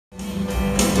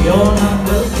you're not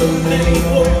welcome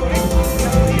anymore.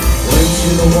 Weren't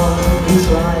you the one who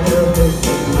tried to hurt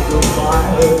me with the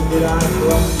fire? Did I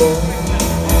crumble?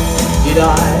 Did I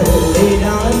lay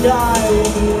down and die?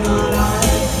 Will not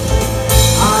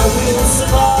I will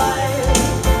survive.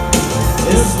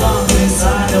 As long as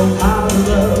I know how to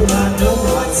love, I know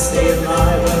I'd stay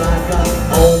alive. And I got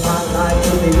all my life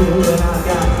to live, and I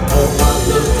got all my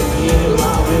love to give. I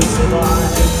will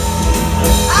survive.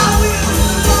 I will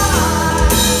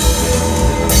survive.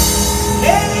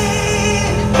 Hey,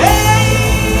 hey.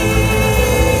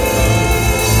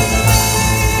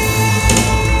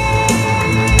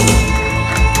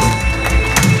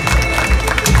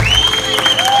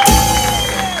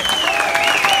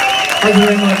 Thank you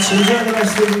very much. Enjoy the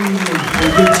rest of the evening.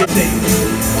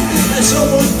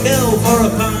 Someone kill for a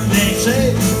pound, they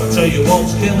say. I'll tell you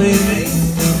what's killing me.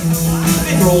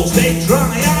 My throat's dead dry,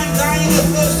 I'm dying of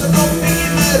thirst and not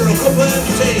being murder a cup of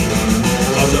tea.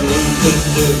 Cause a blue can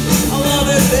do a lot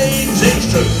of things, it's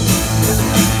true.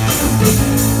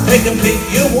 They can pick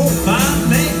you up and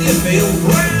make you feel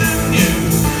brand new.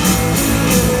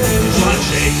 It's like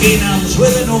shaking hands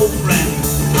with an old friend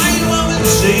you haven't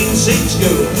seen since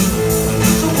school.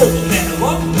 So put the kettle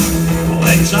on,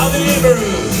 let's have a brew.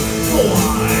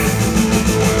 Why?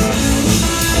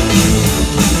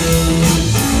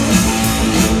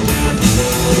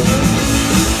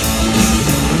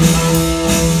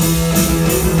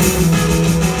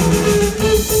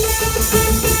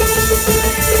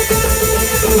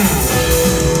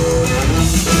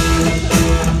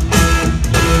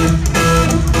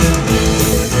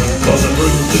 Cause a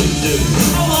brew can do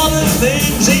a lot of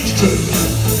things, it's true.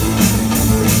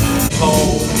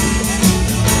 Cold.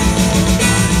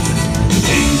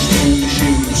 These new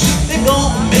shoes, they got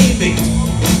me beat.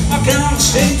 I can't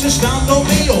seem to stand on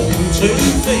my own 2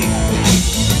 feet.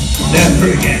 Never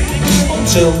again,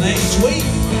 until next week.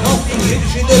 Nothing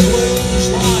gives you the blues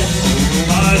like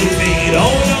my defeat,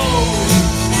 oh no.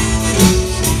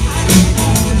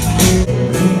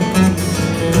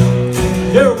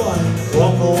 Everybody,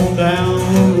 walk on down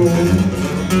the road.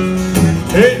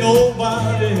 Ain't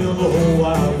nobody in the whole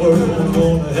wide world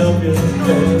gonna help you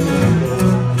carry you.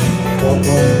 Walk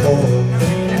on, boy.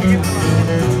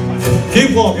 Keep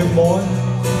walking, boy.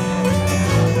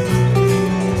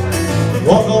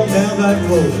 Walk on down that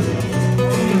road.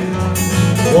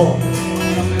 Walk.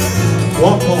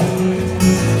 Walk on.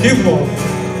 Keep walking.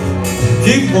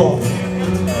 Keep walking.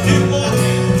 Keep walking.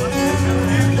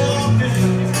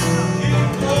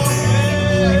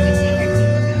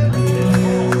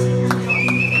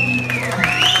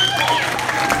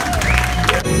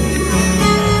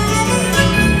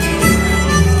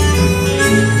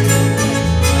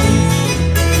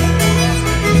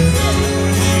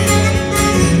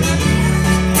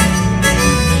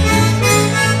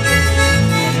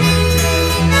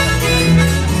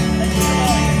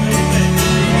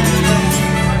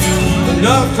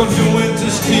 Now comes the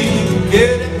winter's tea,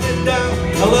 getting me down.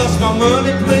 I lost my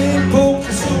money playing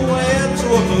poker, so I had to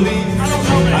believe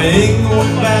I ain't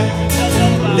going back,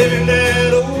 living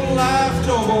that old life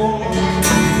no more.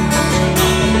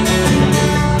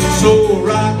 So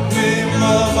rock me,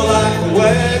 mama, like a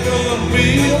wagon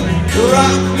wheel.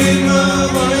 Rock me,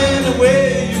 mama, any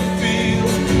way you feel.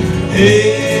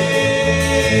 Hey,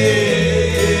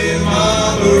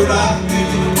 mama, rock me.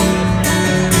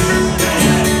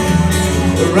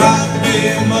 Rock me,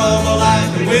 mama, like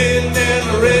the wind and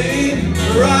the rain.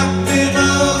 Rock me,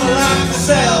 mama, like the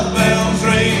southbound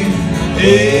train.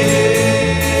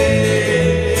 Hey,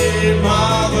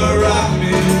 mama, rock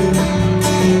me.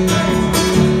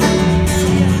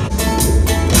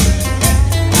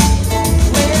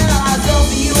 Well, I thought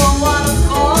for you on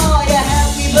waterfall. You're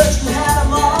happy, but you had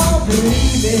them all,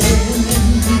 baby.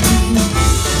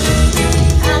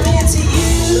 I'm into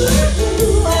you.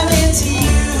 I'm into you.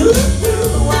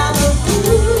 I'm a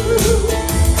fool.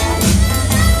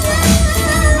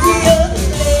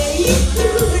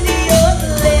 The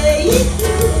other lady,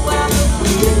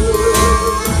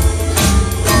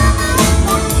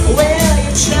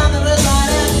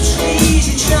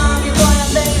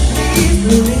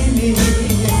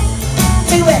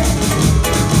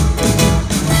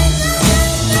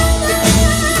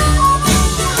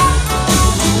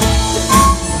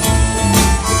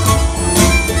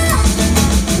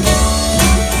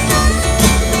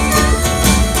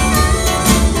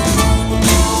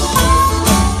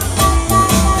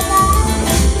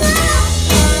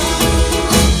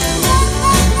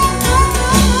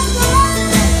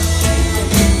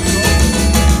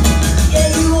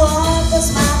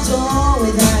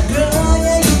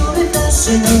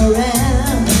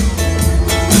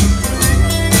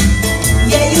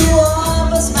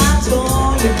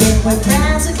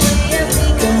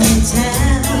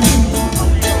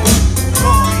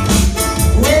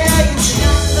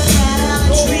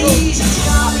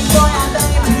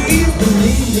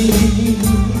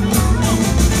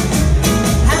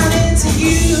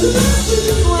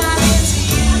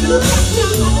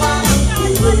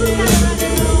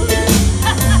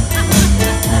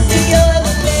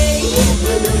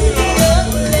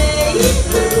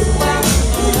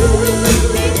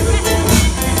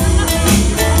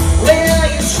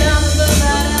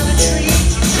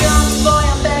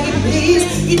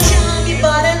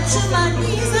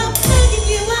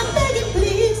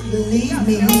 believe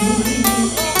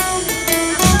me.